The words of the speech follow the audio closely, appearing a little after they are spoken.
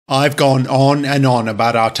I've gone on and on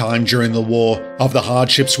about our time during the war, of the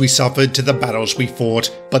hardships we suffered to the battles we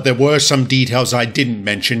fought, but there were some details I didn't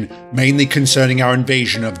mention, mainly concerning our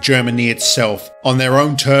invasion of Germany itself. On their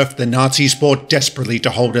own turf, the Nazis fought desperately to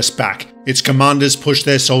hold us back. Its commanders pushed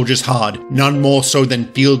their soldiers hard, none more so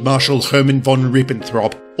than Field Marshal Hermann von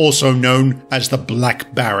Ribbentrop, also known as the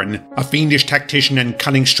Black Baron. A fiendish tactician and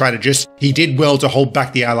cunning strategist, he did well to hold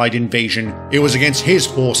back the Allied invasion. It was against his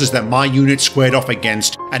forces that my unit squared off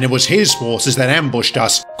against, and it was his forces that ambushed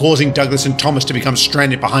us, causing Douglas and Thomas to become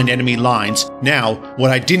stranded behind enemy lines. Now,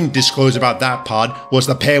 what I didn't disclose about that part was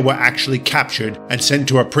the pair were actually captured and sent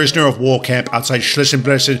to a prisoner of war camp outside Schleswig,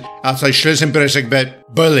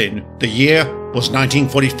 Berlin. The year was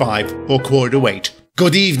 1945, or 7:45.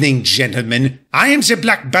 Good evening, gentlemen. I am the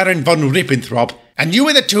Black Baron von Ribbentrop, and you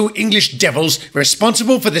are the two English devils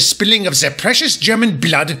responsible for the spilling of the precious German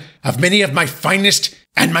blood of many of my finest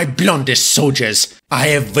and my blondest soldiers. I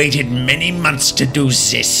have waited many months to do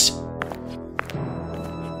this.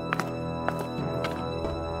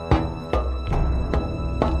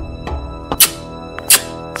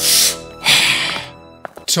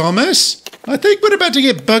 Thomas, I think we're about to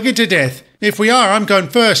get buggered to death. If we are, I'm going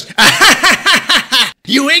first.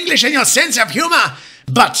 You English and your sense of humor!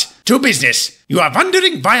 But, to business. You are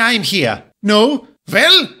wondering why I am here. No.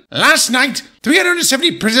 Well, last night,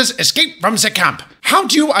 370 prisoners escaped from the camp. How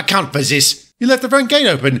do you account for this? You left the front gate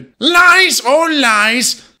open. Lies, oh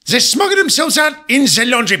lies! They smuggled themselves out in the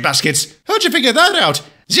laundry baskets. How'd you figure that out?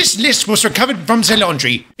 This list was recovered from the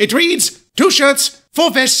laundry. It reads, 2 shirts,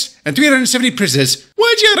 4 vests, and 370 prisoners.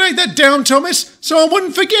 Why'd you write that down, Thomas? So I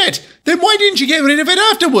wouldn't forget. Then why didn't you get rid of it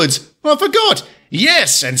afterwards? I forgot.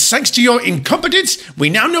 Yes, and thanks to your incompetence, we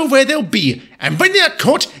now know where they'll be. And when they're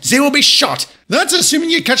caught, they will be shot. That's assuming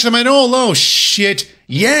you catch them at all. Oh, shit.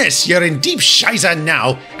 Yes, you're in deep shizer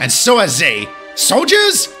now, and so are they.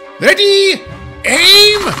 Soldiers, ready,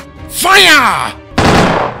 aim, fire!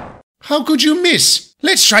 How could you miss?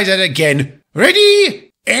 Let's try that again.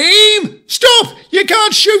 Ready, aim, stop! You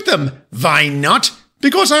can't shoot them. Why not?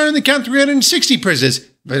 Because I only count 360 prisoners.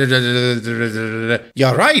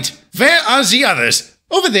 You're right. Where are the others?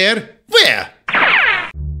 Over there. Where?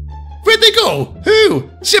 Where'd they go?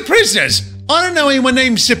 Who? The prisoners. I don't know anyone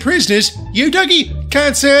named the prisoners. You, Dougie?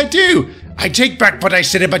 Can't say I do. I take back what I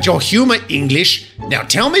said about your humor, English. Now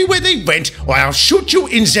tell me where they went, or I'll shoot you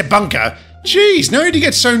in the bunker. Jeez, no need to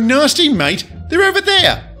get so nasty, mate. They're over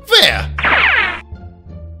there. Where?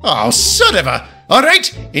 Oh, son of a... All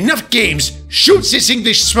right, enough games. Shoot this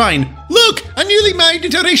English swine. Look, a newly married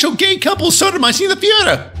interracial gay couple sodomizing the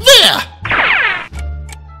Führer. There!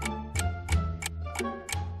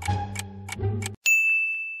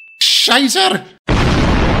 Scheißer!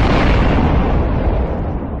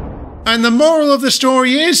 And the moral of the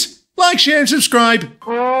story is, like, share, and subscribe.